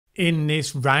In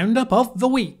this roundup of the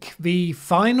week, the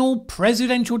final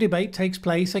presidential debate takes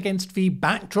place against the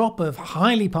backdrop of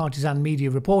highly partisan media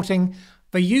reporting.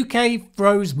 The UK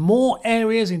throws more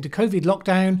areas into COVID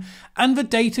lockdown, and the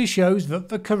data shows that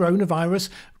the coronavirus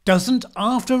doesn't,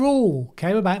 after all,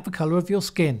 care about the colour of your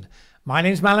skin. My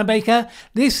name's Mallen Baker.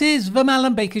 This is the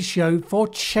Mallen Baker Show for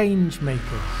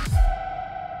Changemakers.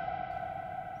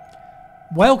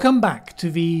 Welcome back to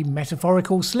the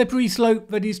metaphorical slippery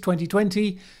slope that is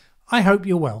 2020. I hope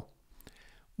you're well.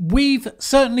 We've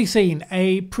certainly seen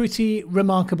a pretty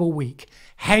remarkable week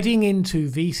heading into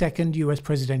the second US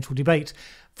presidential debate.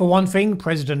 For one thing,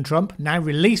 President Trump, now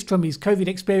released from his COVID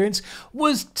experience,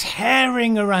 was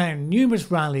tearing around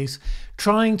numerous rallies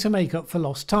trying to make up for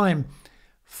lost time.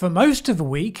 For most of the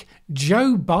week,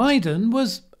 Joe Biden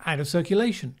was out of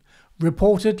circulation,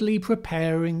 reportedly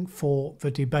preparing for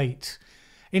the debate.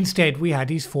 Instead, we had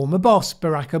his former boss,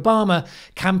 Barack Obama,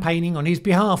 campaigning on his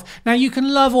behalf. Now, you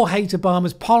can love or hate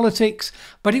Obama's politics,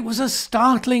 but it was a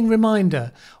startling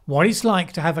reminder what it's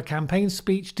like to have a campaign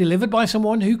speech delivered by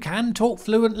someone who can talk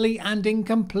fluently and in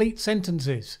complete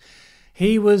sentences.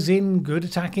 He was in good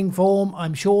attacking form.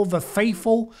 I'm sure the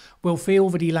faithful will feel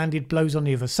that he landed blows on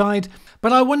the other side,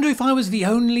 but I wonder if I was the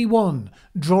only one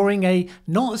drawing a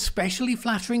not especially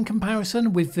flattering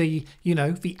comparison with the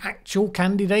actual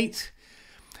candidate.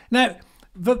 Now,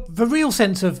 the real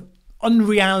sense of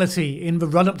unreality in the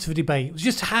run-up to the debate was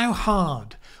just how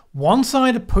hard one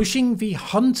side are pushing the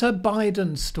Hunter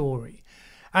Biden story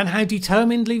and how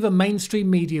determinedly the mainstream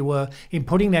media were in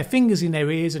putting their fingers in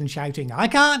their ears and shouting, "I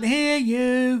can't hear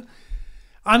you."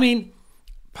 I mean,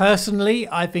 personally,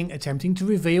 I think attempting to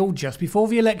reveal just before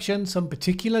the election some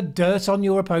particular dirt on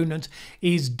your opponent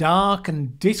is dark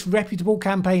and disreputable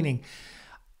campaigning.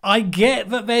 I get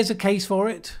that there's a case for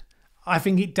it. I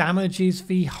think it damages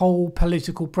the whole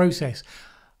political process.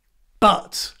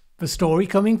 But the story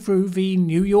coming through the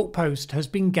New York Post has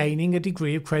been gaining a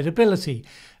degree of credibility.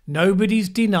 Nobody's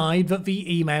denied that the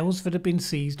emails that have been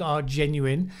seized are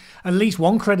genuine. At least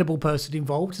one credible person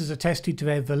involved has attested to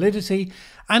their validity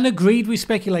and agreed with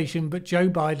speculation that Joe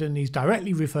Biden is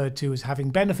directly referred to as having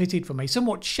benefited from a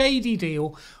somewhat shady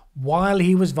deal while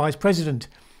he was vice president.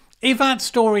 If that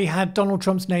story had Donald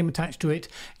Trump's name attached to it,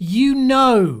 you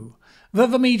know that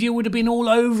the media would have been all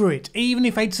over it, even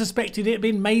if they'd suspected it had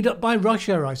been made up by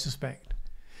Russia, I suspect.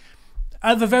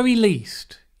 At the very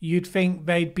least, you'd think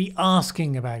they'd be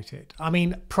asking about it. I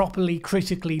mean, properly,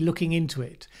 critically looking into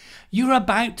it. You're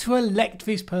about to elect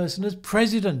this person as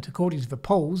president, according to the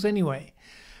polls anyway.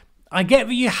 I get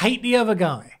that you hate the other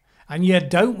guy, and you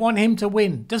don't want him to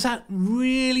win. Does that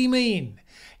really mean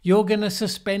you're going to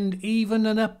suspend even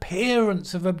an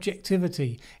appearance of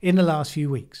objectivity in the last few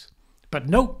weeks? But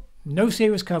nope. No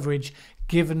serious coverage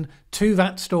given to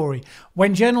that story.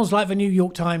 When journals like the New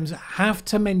York Times have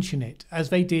to mention it, as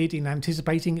they did in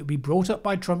anticipating it would be brought up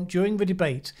by Trump during the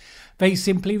debate, they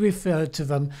simply referred to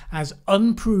them as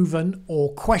unproven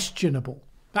or questionable.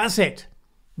 That's it.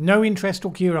 No interest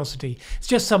or curiosity. It's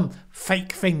just some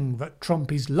fake thing that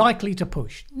Trump is likely to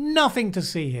push. Nothing to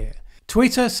see here.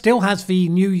 Twitter still has the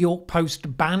New York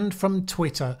Post banned from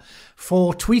Twitter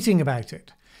for tweeting about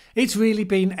it. It's really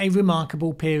been a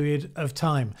remarkable period of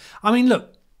time. I mean,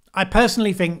 look, I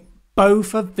personally think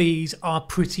both of these are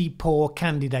pretty poor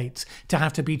candidates to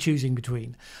have to be choosing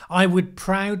between. I would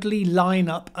proudly line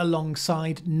up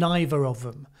alongside neither of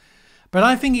them. But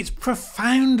I think it's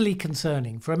profoundly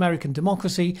concerning for American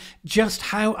democracy just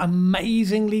how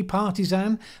amazingly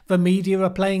partisan the media are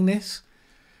playing this.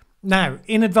 Now,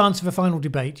 in advance of the final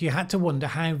debate, you had to wonder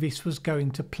how this was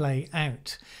going to play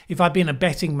out. If I'd been a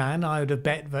betting man, I would have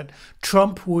bet that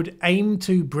Trump would aim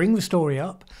to bring the story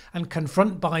up and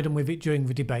confront Biden with it during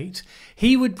the debate.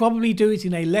 He would probably do it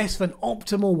in a less than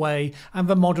optimal way, and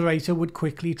the moderator would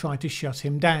quickly try to shut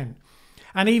him down.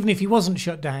 And even if he wasn't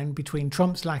shut down, between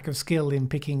Trump's lack of skill in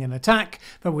picking an attack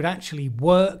that would actually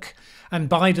work and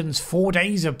Biden's 4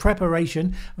 days of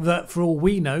preparation that, for all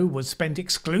we know, was spent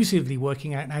exclusively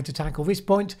working out how to tackle this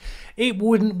point, it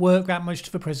wouldn't work that much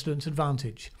to the president's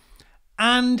advantage.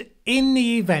 And in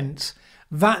the event,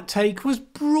 that take was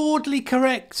broadly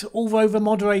correct, although the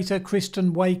moderator,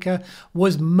 Kristen Waker,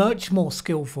 was much more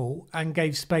skillful and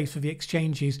gave space for the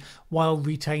exchanges while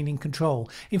retaining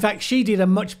control. In fact, she did a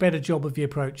much better job of the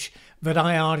approach that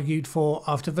I argued for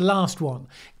after the last one,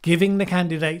 giving the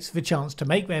candidates the chance to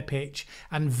make their pitch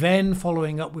and then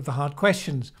following up with the hard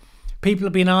questions. People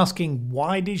have been asking,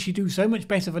 why did she do so much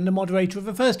better than the moderator of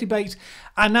the first debate?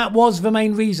 And that was the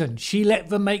main reason. She let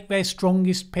them make their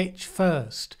strongest pitch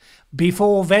first,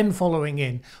 before then following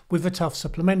in with the tough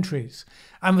supplementaries.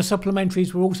 And the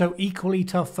supplementaries were also equally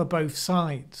tough for both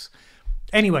sides.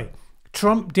 Anyway,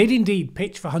 Trump did indeed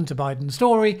pitch for Hunter Biden's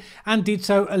story and did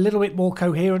so a little bit more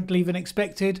coherently than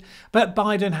expected, but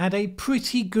Biden had a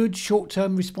pretty good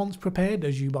short-term response prepared,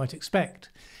 as you might expect.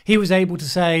 He was able to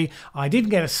say, I didn't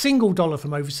get a single dollar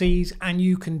from overseas, and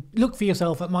you can look for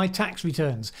yourself at my tax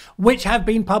returns, which have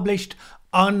been published,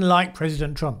 unlike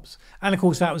President Trump's. And of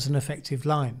course, that was an effective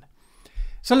line.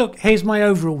 So look, here's my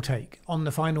overall take on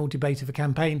the final debate of the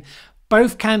campaign.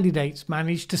 Both candidates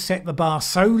managed to set the bar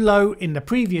so low in the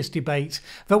previous debate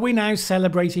that we're now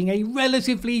celebrating a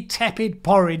relatively tepid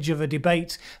porridge of a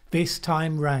debate this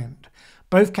time round.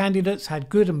 Both candidates had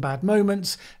good and bad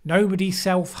moments, nobody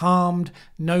self-harmed,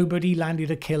 nobody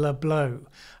landed a killer blow.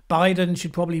 Biden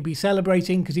should probably be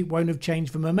celebrating because it won't have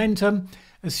changed the momentum,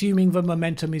 assuming the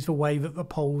momentum is the way that the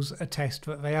polls attest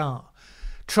that they are.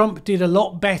 Trump did a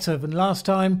lot better than last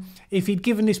time. If he'd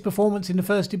given this performance in the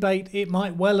first debate, it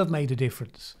might well have made a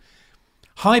difference.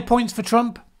 High points for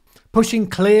Trump, pushing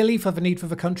clearly for the need for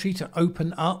the country to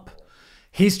open up.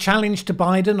 His challenge to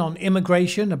Biden on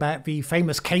immigration, about the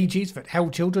famous cages that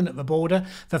held children at the border,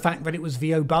 the fact that it was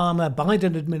the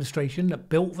Obama-Biden administration that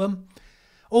built them.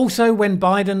 Also, when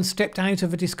Biden stepped out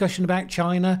of a discussion about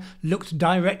China, looked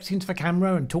direct into the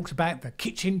camera and talked about the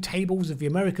kitchen tables of the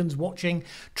Americans watching,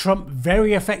 Trump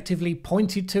very effectively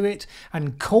pointed to it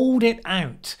and called it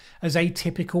out as a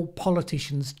typical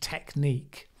politician's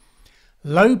technique.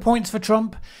 Low points for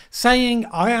Trump. Saying,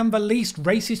 I am the least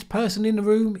racist person in the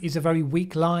room is a very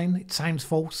weak line. It sounds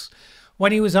false.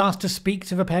 When he was asked to speak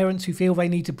to the parents who feel they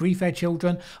need to brief their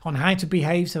children on how to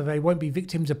behave so they won't be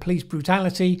victims of police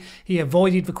brutality, he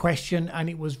avoided the question and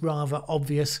it was rather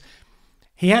obvious.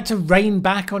 He had to rein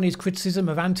back on his criticism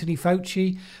of Anthony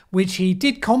Fauci, which he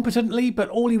did competently, but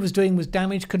all he was doing was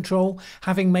damage control,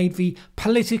 having made the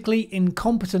politically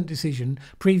incompetent decision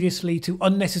previously to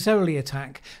unnecessarily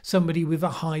attack somebody with a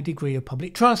high degree of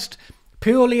public trust,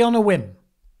 purely on a whim,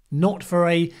 not for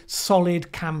a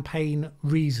solid campaign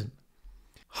reason.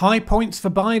 High points for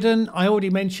Biden. I already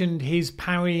mentioned his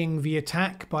parrying the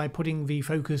attack by putting the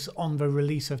focus on the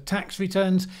release of tax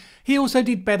returns. He also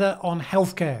did better on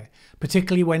healthcare,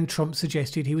 particularly when Trump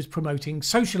suggested he was promoting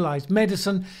socialised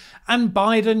medicine, and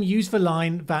Biden used the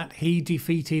line that he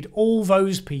defeated all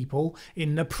those people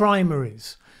in the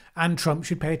primaries, and Trump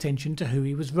should pay attention to who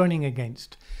he was running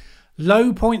against.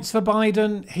 Low points for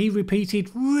Biden. He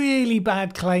repeated really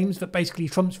bad claims that basically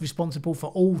Trump's responsible for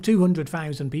all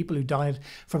 200,000 people who died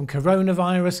from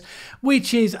coronavirus,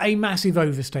 which is a massive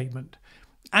overstatement.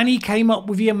 And he came up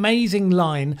with the amazing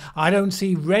line, I don't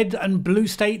see red and blue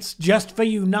states, just the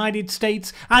United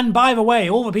States. And by the way,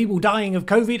 all the people dying of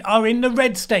COVID are in the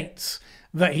red states,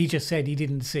 that he just said he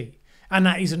didn't see. And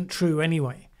that isn't true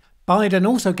anyway. Biden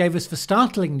also gave us the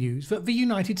startling news that the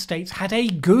United States had a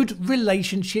good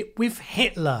relationship with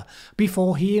Hitler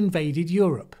before he invaded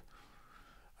Europe.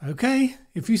 Okay,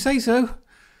 if you say so.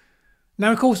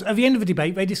 Now, of course, at the end of the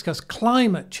debate, they discussed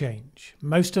climate change.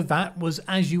 Most of that was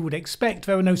as you would expect.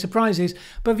 There were no surprises.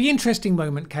 But the interesting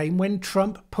moment came when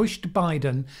Trump pushed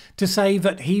Biden to say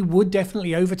that he would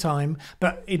definitely over time,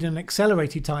 but in an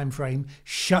accelerated time frame,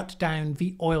 shut down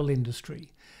the oil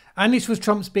industry. And this was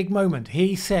Trump's big moment.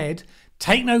 He said,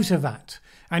 take note of that.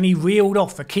 And he reeled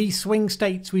off the key swing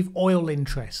states with oil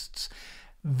interests.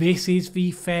 This is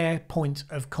the fair point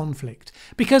of conflict.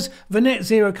 Because the net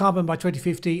zero carbon by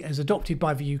 2050 as adopted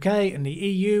by the UK and the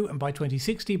EU, and by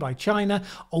 2060 by China,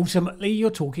 ultimately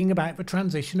you're talking about the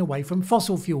transition away from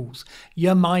fossil fuels.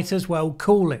 You might as well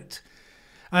call it.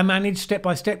 A managed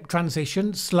step-by-step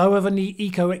transition, slower than the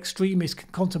eco-extremists can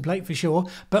contemplate for sure,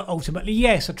 but ultimately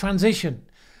yes, a transition.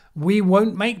 We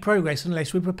won't make progress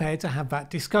unless we're prepared to have that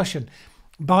discussion.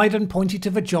 Biden pointed to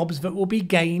the jobs that will be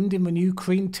gained in the new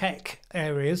clean tech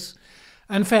areas.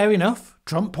 And fair enough,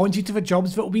 Trump pointed to the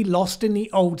jobs that will be lost in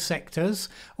the old sectors,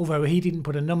 although he didn't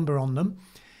put a number on them.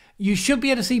 You should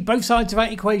be able to see both sides of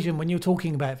that equation when you're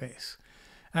talking about this.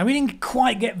 And we didn't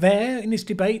quite get there in this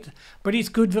debate, but it's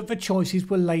good that the choices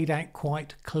were laid out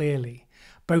quite clearly,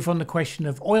 both on the question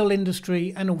of oil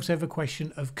industry and also the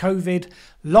question of COVID,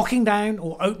 locking down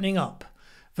or opening up.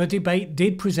 The debate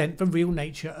did present the real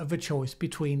nature of the choice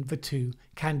between the two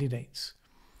candidates.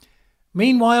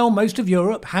 Meanwhile, most of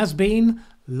Europe has been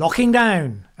locking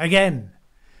down again.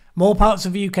 More parts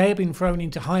of the UK have been thrown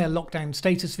into higher lockdown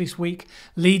status this week,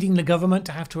 leading the government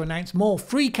to have to announce more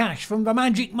free cash from the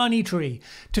magic money tree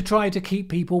to try to keep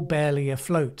people barely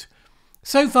afloat.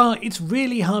 So far, it's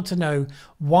really hard to know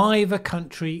why the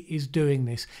country is doing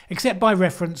this, except by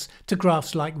reference to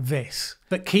graphs like this,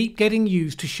 that keep getting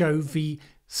used to show the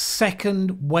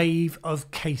second wave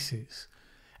of cases.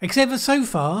 Except that so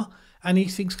far, and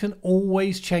these things can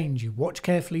always change. You watch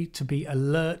carefully to be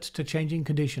alert to changing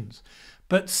conditions.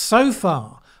 But so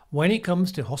far, when it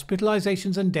comes to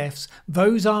hospitalisations and deaths,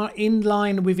 those are in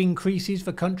line with increases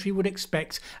the country would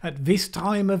expect at this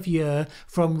time of year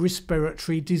from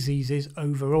respiratory diseases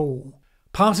overall.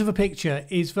 Part of the picture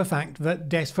is the fact that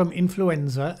deaths from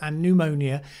influenza and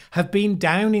pneumonia have been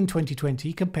down in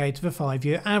 2020 compared to the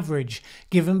 5-year average.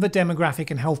 Given the demographic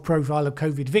and health profile of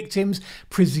COVID victims,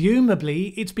 presumably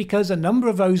it's because a number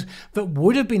of those that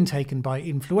would have been taken by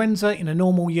influenza in a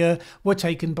normal year were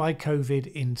taken by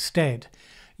COVID instead.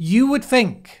 You would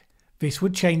think this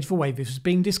would change the way this was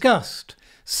being discussed.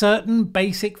 Certain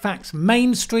basic facts,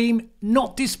 mainstream,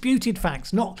 not disputed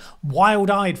facts, not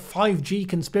wild-eyed 5G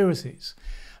conspiracies.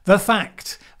 The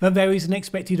fact that there is an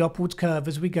expected upwards curve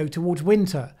as we go towards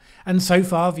winter, and so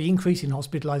far the increase in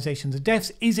hospitalisations and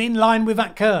deaths is in line with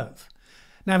that curve.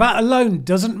 Now that alone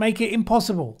doesn't make it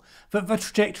impossible that the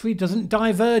trajectory doesn't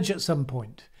diverge at some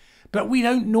point. But we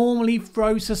don't normally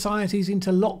throw societies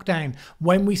into lockdown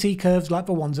when we see curves like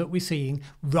the ones that we're seeing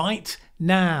right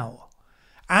now.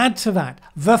 Add to that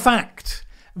the fact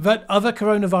that other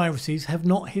coronaviruses have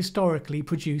not historically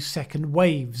produced second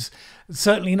waves,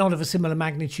 certainly not of a similar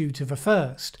magnitude to the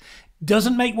first.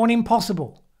 Doesn't make one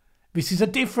impossible. This is a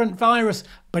different virus,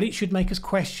 but it should make us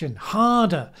question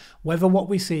harder whether what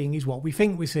we're seeing is what we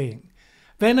think we're seeing.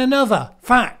 Then another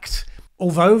fact.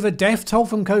 Although the death toll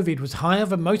from COVID was higher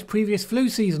than most previous flu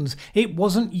seasons, it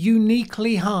wasn't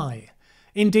uniquely high.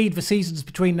 Indeed, the seasons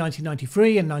between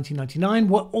 1993 and 1999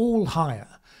 were all higher.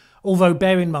 Although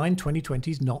bear in mind 2020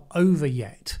 is not over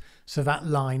yet, so that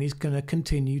line is going to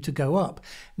continue to go up.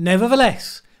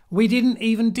 Nevertheless, we didn't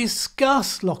even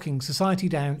discuss locking society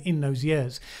down in those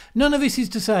years. None of this is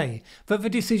to say that the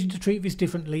decision to treat this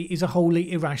differently is a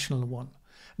wholly irrational one.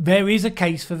 There is a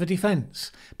case for the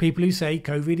defence. People who say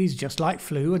COVID is just like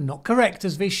flu are not correct,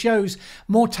 as this shows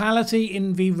mortality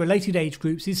in the related age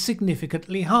groups is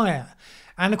significantly higher.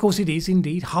 And of course it is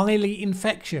indeed highly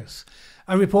infectious.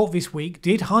 A report this week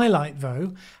did highlight,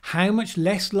 though, how much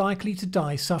less likely to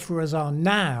die sufferers are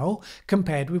now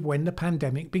compared with when the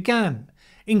pandemic began,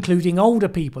 including older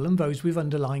people and those with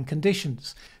underlying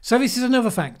conditions. So this is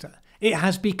another factor. It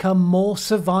has become more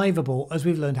survivable as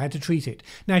we've learned how to treat it.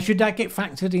 Now, should that get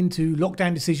factored into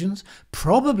lockdown decisions?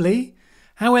 Probably.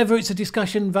 However, it's a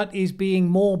discussion that is being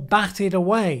more batted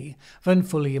away than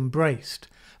fully embraced.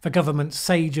 The government's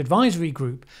SAGE advisory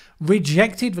group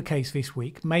rejected the case this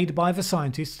week made by the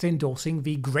scientists endorsing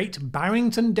the Great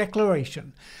Barrington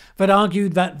Declaration that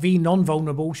argued that the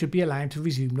non-vulnerable should be allowed to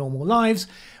resume normal lives,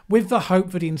 with the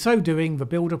hope that in so doing the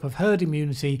build-up of herd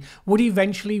immunity would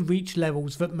eventually reach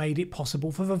levels that made it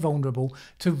possible for the vulnerable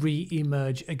to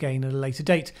re-emerge again at a later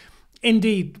date.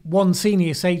 Indeed, one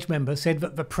senior SAGE member said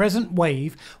that the present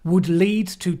wave would lead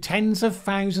to tens of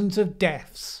thousands of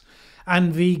deaths,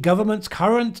 and the government's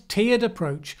current tiered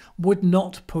approach would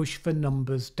not push the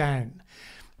numbers down.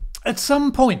 At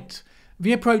some point,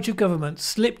 the approach of government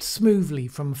slipped smoothly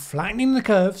from flattening the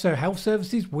curve so health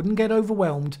services wouldn't get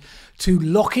overwhelmed to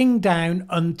locking down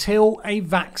until a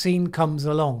vaccine comes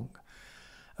along.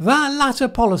 That latter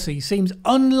policy seems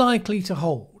unlikely to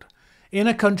hold in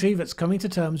a country that's coming to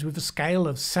terms with the scale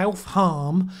of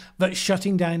self-harm that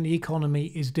shutting down the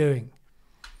economy is doing.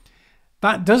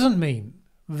 That doesn't mean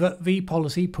that the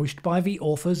policy pushed by the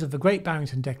authors of the Great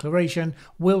Barrington Declaration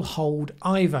will hold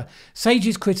either.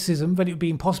 SAGE's criticism that it would be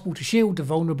impossible to shield the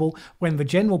vulnerable when the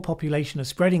general population are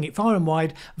spreading it far and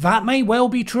wide, that may well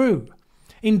be true.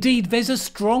 Indeed, there's a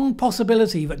strong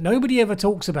possibility that nobody ever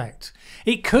talks about.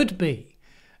 It could be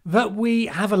that we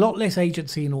have a lot less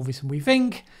agency in all this than we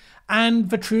think, and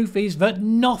the truth is that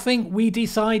nothing we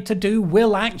decide to do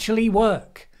will actually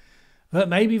work. That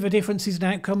maybe the differences in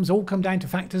outcomes all come down to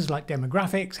factors like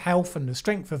demographics, health and the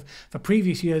strength of the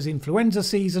previous year's influenza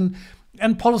season,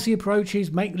 and policy approaches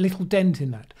make little dent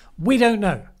in that. We don't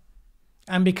know.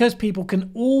 And because people can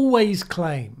always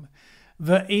claim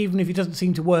that even if it doesn't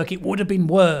seem to work, it would have been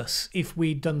worse if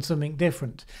we'd done something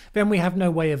different, then we have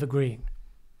no way of agreeing.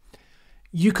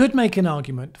 You could make an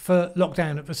argument for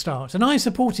lockdown at the start, and I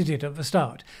supported it at the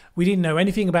start. We didn't know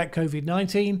anything about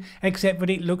COVID-19 except that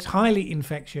it looked highly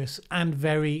infectious and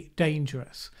very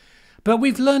dangerous. But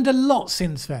we've learned a lot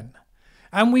since then,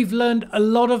 and we've learned a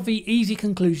lot of the easy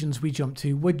conclusions we jumped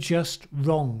to were just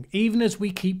wrong, even as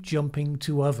we keep jumping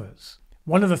to others.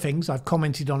 One of the things I've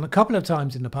commented on a couple of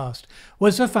times in the past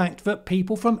was the fact that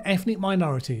people from ethnic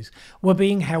minorities were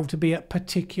being held to be at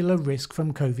particular risk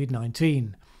from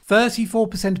COVID-19.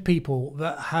 34% of people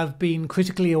that have been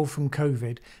critically ill from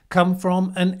COVID come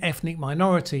from an ethnic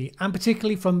minority, and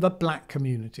particularly from the black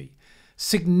community.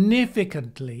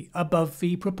 significantly above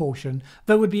the proportion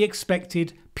that would be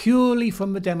expected purely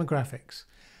from the demographics.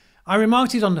 I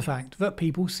remarked on the fact that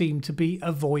people seemed to be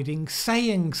avoiding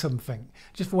saying something,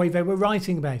 just the way they were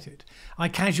writing about it. I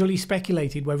casually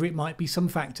speculated whether it might be some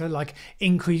factor like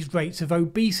increased rates of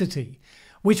obesity,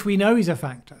 which we know is a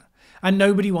factor, and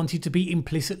nobody wanted to be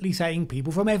implicitly saying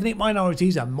people from ethnic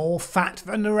minorities are more fat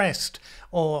than the rest,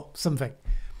 or something.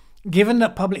 Given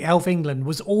that Public Health England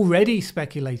was already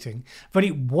speculating that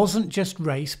it wasn't just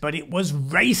race, but it was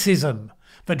racism,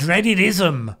 the dreaded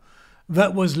ism,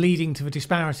 that was leading to the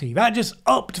disparity. That just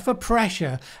upped the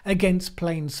pressure against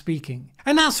plain speaking.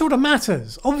 And that sort of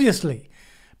matters, obviously,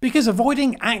 because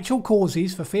avoiding actual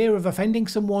causes for fear of offending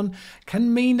someone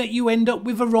can mean that you end up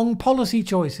with the wrong policy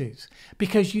choices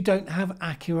because you don't have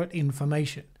accurate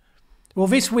information. Well,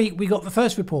 this week we got the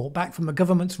first report back from the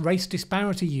government's Race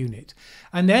Disparity Unit,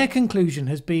 and their conclusion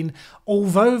has been,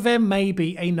 although there may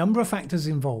be a number of factors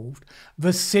involved,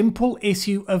 the simple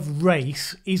issue of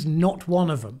race is not one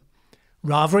of them.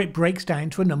 Rather, it breaks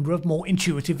down to a number of more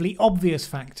intuitively obvious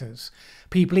factors.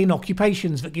 People in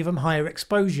occupations that give them higher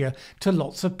exposure to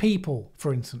lots of people,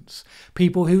 for instance.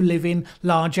 People who live in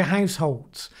larger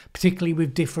households, particularly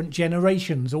with different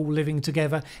generations all living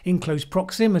together in close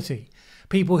proximity.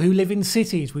 People who live in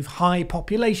cities with high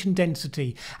population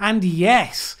density. And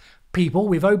yes, people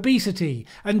with obesity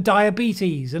and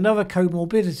diabetes and other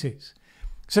comorbidities.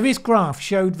 So this graph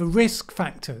showed the risk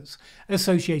factors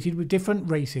associated with different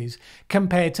races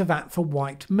compared to that for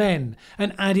white men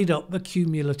and added up the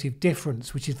cumulative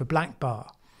difference, which is the black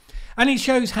bar. And it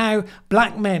shows how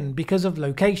black men, because of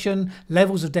location,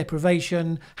 levels of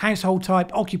deprivation, household type,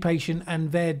 occupation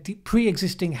and their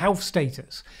pre-existing health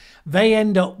status, they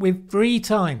end up with 3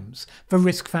 times the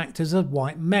risk factors of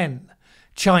white men.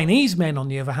 Chinese men, on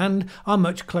the other hand, are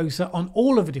much closer on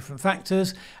all of the different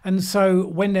factors, and so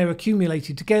when they're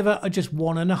accumulated together are just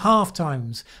 1.5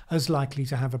 times as likely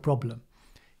to have a problem.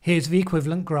 Here's the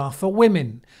equivalent graph for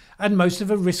women, and most of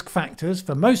the risk factors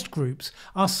for most groups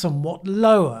are somewhat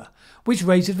lower, which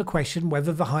raises the question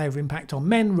whether the higher impact on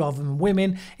men rather than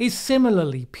women is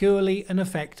similarly purely an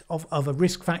effect of other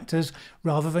risk factors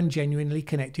rather than genuinely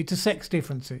connected to sex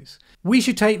differences. We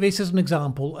should take this as an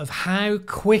example of how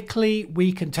quickly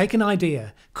we can take an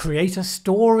idea, create a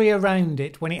story around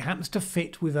it when it happens to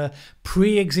fit with a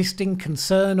pre-existing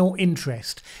concern or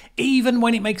interest, even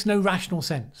when it makes no rational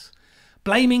sense.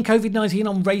 Blaming COVID-19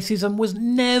 on racism was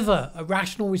never a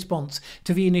rational response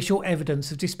to the initial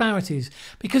evidence of disparities,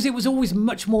 because it was always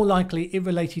much more likely it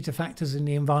related to factors in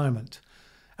the environment.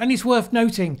 And it's worth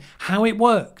noting how it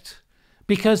worked,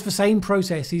 because the same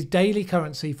process is daily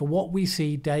currency for what we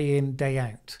see day in, day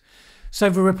out. So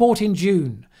the report in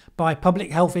June by Public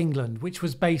Health England, which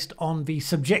was based on the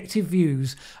subjective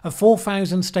views of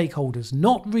 4,000 stakeholders,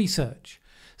 not research,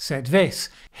 said this: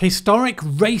 historic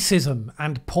racism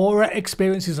and poorer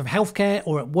experiences of healthcare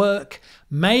or at work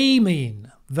may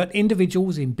mean that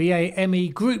individuals in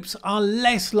BAME groups are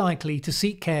less likely to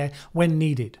seek care when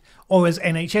needed, or as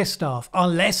NHS staff are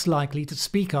less likely to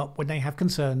speak up when they have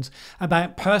concerns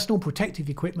about personal protective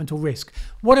equipment or risk.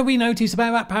 What do we notice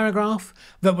about that paragraph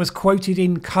that was quoted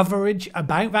in coverage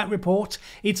about that report?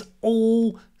 It's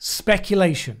all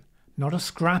speculation. Not a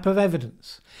scrap of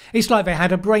evidence. It's like they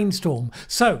had a brainstorm.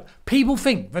 So, people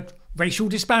think that racial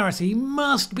disparity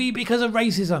must be because of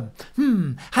racism.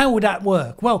 How would that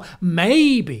work? Well,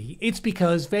 maybe it's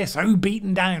because they're so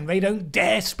beaten down they don't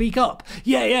dare speak up.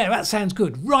 Yeah, that sounds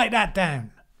good. Write that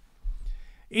down.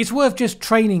 It's worth just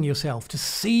training yourself to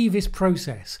see this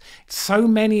process. So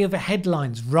many of the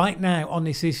headlines right now on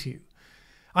this issue.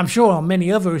 I'm sure on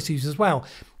many other issues as well.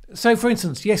 So, for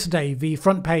instance, yesterday, the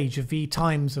front page of the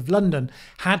Times of London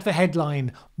had the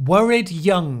headline, "Worried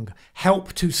Young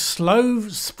Help to Slow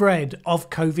Spread of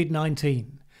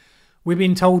COVID-19. We've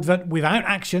been told that without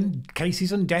action,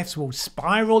 cases and deaths will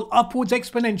spiral upwards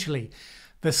exponentially.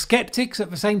 The skeptics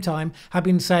at the same time have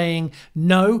been saying,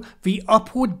 no, the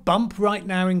upward bump right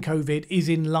now in COVID is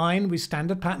in line with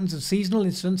standard patterns of seasonal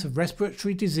incidence of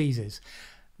respiratory diseases.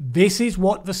 This is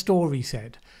what the story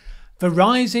said. The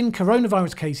rise in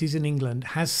coronavirus cases in England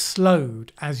has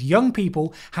slowed as young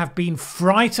people have been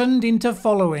frightened into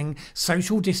following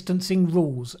social distancing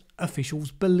rules, officials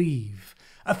believe.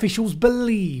 Officials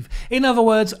believe. In other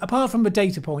words, apart from the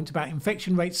data point about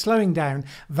infection rates slowing down,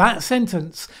 that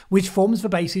sentence, which forms the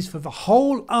basis for the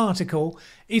whole article,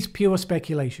 is pure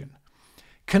speculation.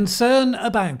 Concern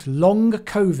about long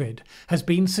COVID has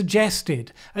been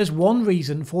suggested as one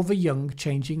reason for the young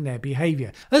changing their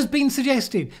behaviour. Has been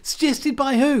suggested. Suggested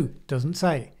by who? Doesn't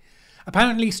say.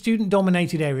 Apparently,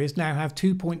 student-dominated areas now have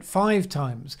 2.5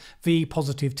 times the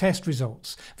positive test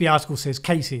results. The article says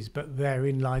cases, but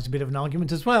therein lies a bit of an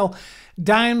argument as well,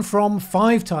 down from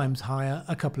 5 times higher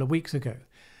a couple of weeks ago.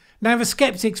 Now, the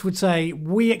sceptics would say,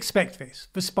 we expect this.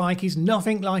 The spike is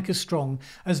nothing like as strong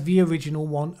as the original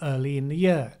one early in the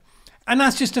year. And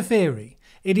that's just a theory.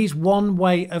 It is one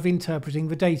way of interpreting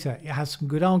the data. It has some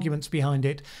good arguments behind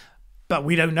it, but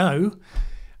we don't know.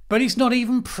 But it's not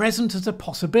even present as a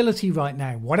possibility right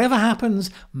now. Whatever happens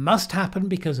must happen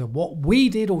because of what we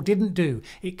did or didn't do.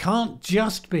 It can't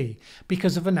just be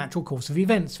because of the natural course of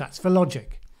events. That's the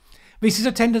logic. This is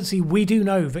a tendency we do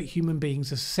know that human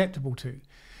beings are susceptible to.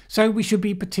 So we should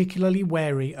be particularly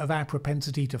wary of our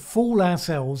propensity to fool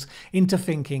ourselves into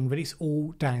thinking that it's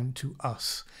all down to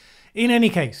us. In any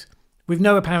case, with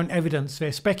no apparent evidence,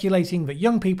 they're speculating that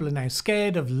young people are now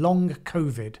scared of long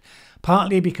COVID,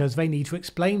 partly because they need to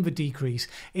explain the decrease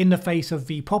in the face of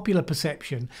the popular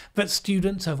perception that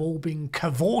students have all been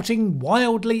cavorting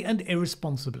wildly and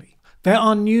irresponsibly. There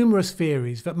are numerous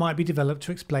theories that might be developed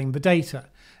to explain the data.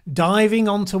 Diving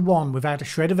onto one without a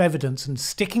shred of evidence and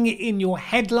sticking it in your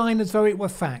headline as though it were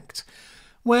fact,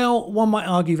 well, one might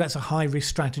argue that's a high-risk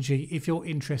strategy if you're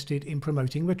interested in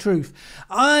promoting the truth.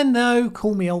 I know,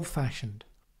 call me old-fashioned.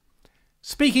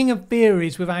 Speaking of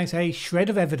theories without a shred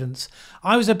of evidence,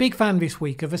 I was a big fan this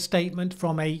week of a statement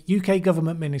from a UK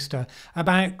government minister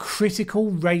about critical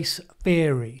race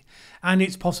theory and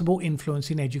its possible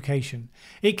influence in education.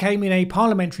 It came in a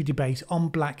parliamentary debate on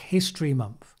Black History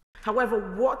Month.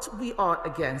 However, what we are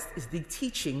against is the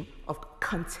teaching of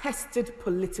contested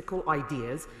political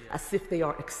ideas as if they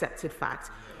are accepted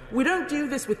fact. We don't do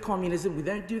this with communism, we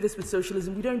don't do this with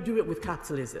socialism, we don't do it with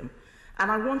capitalism. And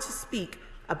I want to speak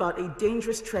about a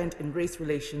dangerous trend in race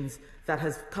relations that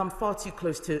has come far too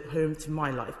close to home to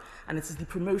my life, and it is the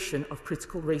promotion of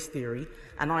critical race theory,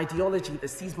 an ideology that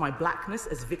sees my blackness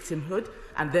as victimhood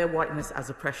and their whiteness as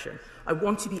oppression. I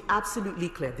want to be absolutely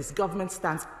clear, this government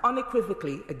stands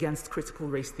unequivocally against critical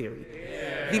race theory.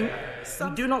 We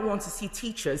do not want to see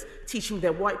teachers teaching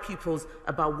their white pupils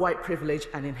about white privilege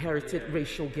and inherited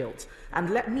racial guilt. And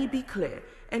let me be clear,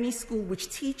 any school which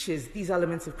teaches these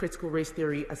elements of critical race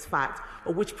theory as fact,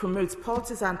 or which promotes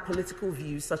partisan political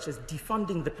views such as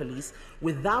defunding the police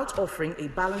without offering a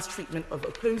balanced treatment of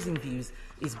opposing views,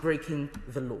 is breaking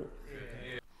the law.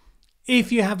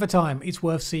 If you have the time, it's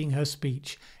worth seeing her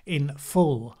speech in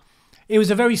full. It was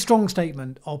a very strong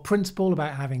statement of principle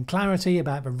about having clarity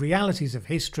about the realities of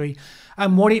history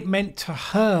and what it meant to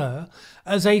her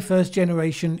as a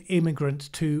first-generation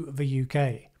immigrant to the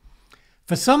UK.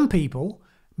 For some people,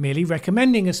 merely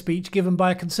recommending a speech given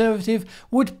by a Conservative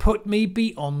would put me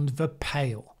beyond the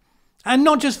pale. And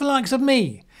not just the likes of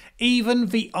me, even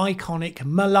the iconic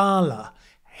Malala,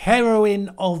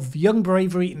 heroine of young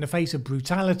bravery in the face of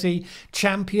brutality,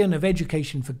 champion of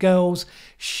education for girls,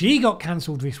 she got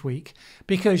cancelled this week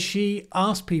because she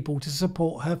asked people to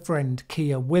support her friend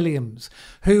Kia Williams,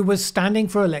 who was standing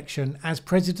for election as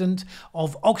president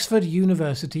of Oxford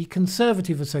University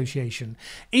Conservative Association,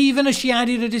 even as she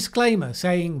added a disclaimer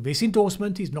saying this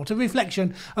endorsement is not a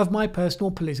reflection of my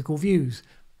personal political views.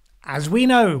 As we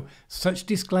know, such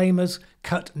disclaimers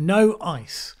cut no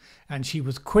ice, and she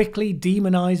was quickly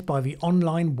demonised by the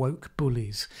online woke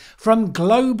bullies. From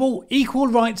global equal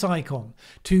rights icon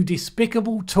to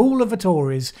despicable tool of the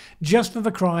Tories just for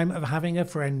the crime of having a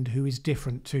friend who is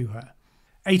different to her.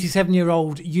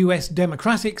 87-year-old US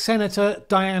Democratic Senator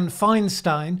Dianne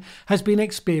Feinstein has been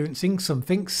experiencing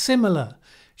something similar.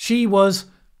 She was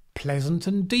pleasant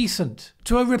and decent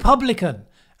to a Republican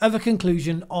at the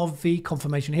conclusion of the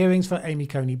confirmation hearings for Amy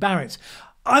Coney Barrett.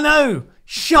 I know,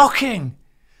 shocking!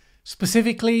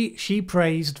 Specifically, she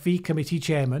praised the committee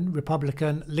chairman,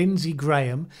 Republican Lindsey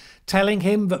Graham, telling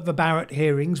him that the Barrett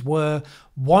hearings were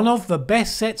one of the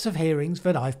best sets of hearings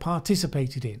that I've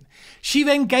participated in. She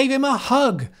then gave him a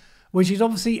hug, which is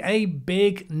obviously a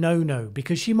big no-no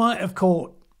because she might have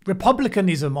caught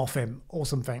Republicanism off him or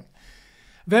something.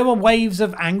 There were waves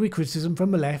of angry criticism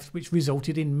from the left, which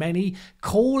resulted in many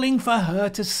calling for her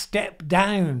to step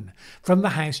down from the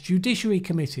House Judiciary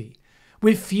Committee,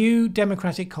 with few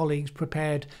Democratic colleagues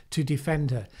prepared to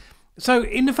defend her. So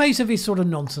in the face of this sort of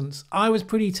nonsense, I was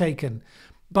pretty taken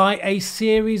by a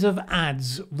series of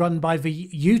ads run by the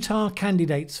Utah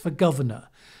candidates for governor,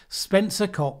 Spencer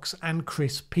Cox and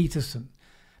Chris Peterson.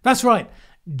 That's right,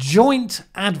 joint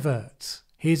adverts.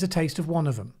 Here's a taste of one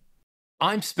of them.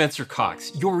 I'm Spencer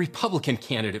Cox, your Republican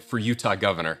candidate for Utah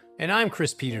governor, And I'm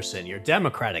Chris Peterson, your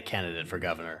Democratic candidate for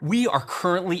governor. We are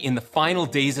currently in the final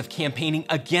days of campaigning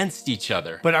against each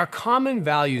other. But our common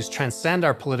values transcend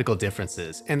our political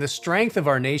differences, and the strength of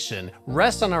our nation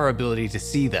rests on our ability to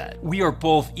see that. We are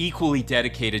both equally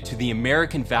dedicated to the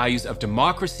American values of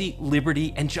democracy,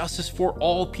 liberty, and justice for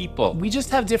all people. We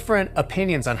just have different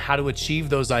opinions on how to achieve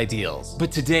those ideals.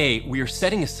 But today, we are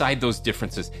setting aside those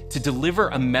differences to deliver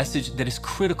a message that is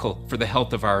critical for the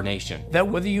health of our nation. That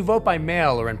whether you vote by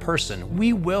mail or in person,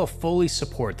 we will fully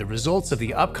support the results of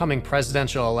the upcoming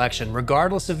presidential election,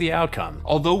 regardless of the outcome.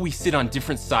 Although we sit on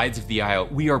different sides of the aisle,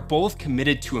 we are both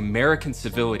committed to American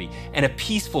civility and a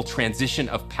peaceful transition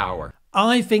of power.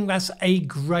 I think that's a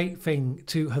great thing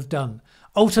to have done.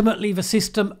 Ultimately, the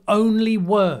system only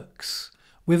works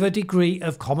with a degree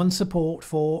of common support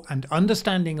for and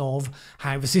understanding of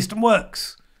how the system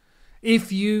works.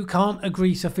 If you can't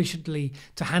agree sufficiently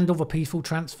to handle the peaceful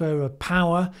transfer of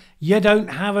power, you don't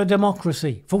have a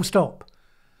democracy, full stop.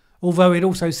 Although it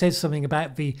also says something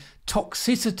about the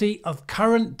toxicity of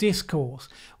current discourse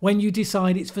when you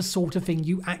decide it's the sort of thing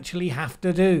you actually have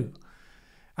to do.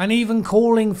 And even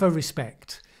calling for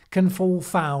respect can fall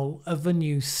foul of the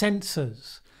new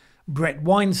censors. Brett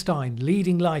Weinstein,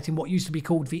 leading light in what used to be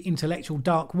called the intellectual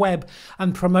dark web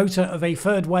and promoter of a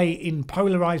third way in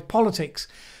polarised politics,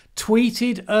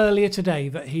 tweeted earlier today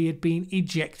that he had been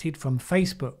ejected from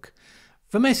Facebook.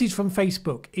 The message from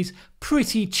Facebook is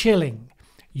pretty chilling.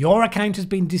 Your account has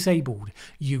been disabled.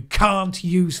 You can't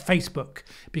use Facebook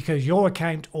because your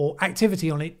account or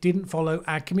activity on it didn't follow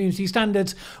our community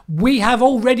standards. We have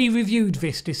already reviewed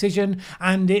this decision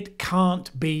and it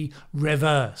can't be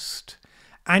reversed.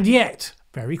 And yet,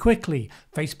 very quickly,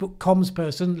 Facebook comms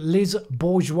person Liz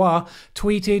Bourgeois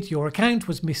tweeted, "Your account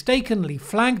was mistakenly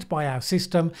flagged by our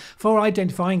system for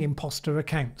identifying imposter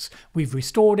accounts. We've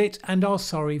restored it and are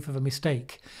sorry for the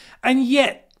mistake." And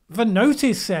yet, the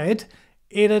notice said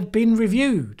it had been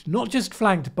reviewed, not just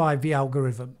flagged by the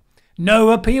algorithm.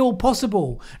 No appeal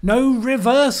possible, no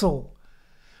reversal.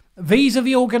 These are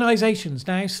the organisations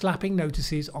now slapping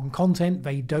notices on content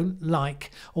they don't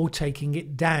like or taking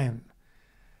it down.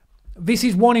 This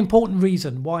is one important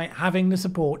reason why having the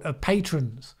support of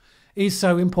patrons is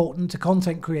so important to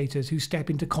content creators who step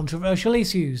into controversial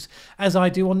issues, as I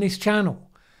do on this channel.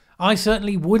 I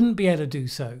certainly wouldn't be able to do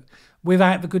so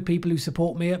without the good people who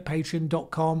support me at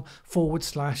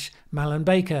patreon.com/Mallen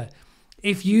Baker.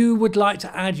 If you would like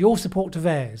to add your support to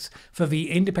theirs for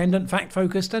the independent,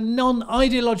 fact-focused and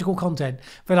non-ideological content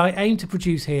that I aim to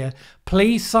produce here,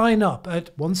 please sign up at,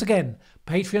 once again,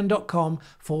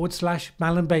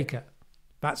 patreon.com/Mallen Baker.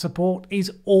 That support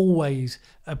is always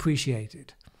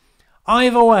appreciated.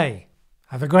 Either way,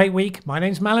 have a great week. My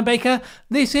name's Mallen Baker.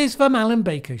 This is the Mallen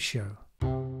Baker Show.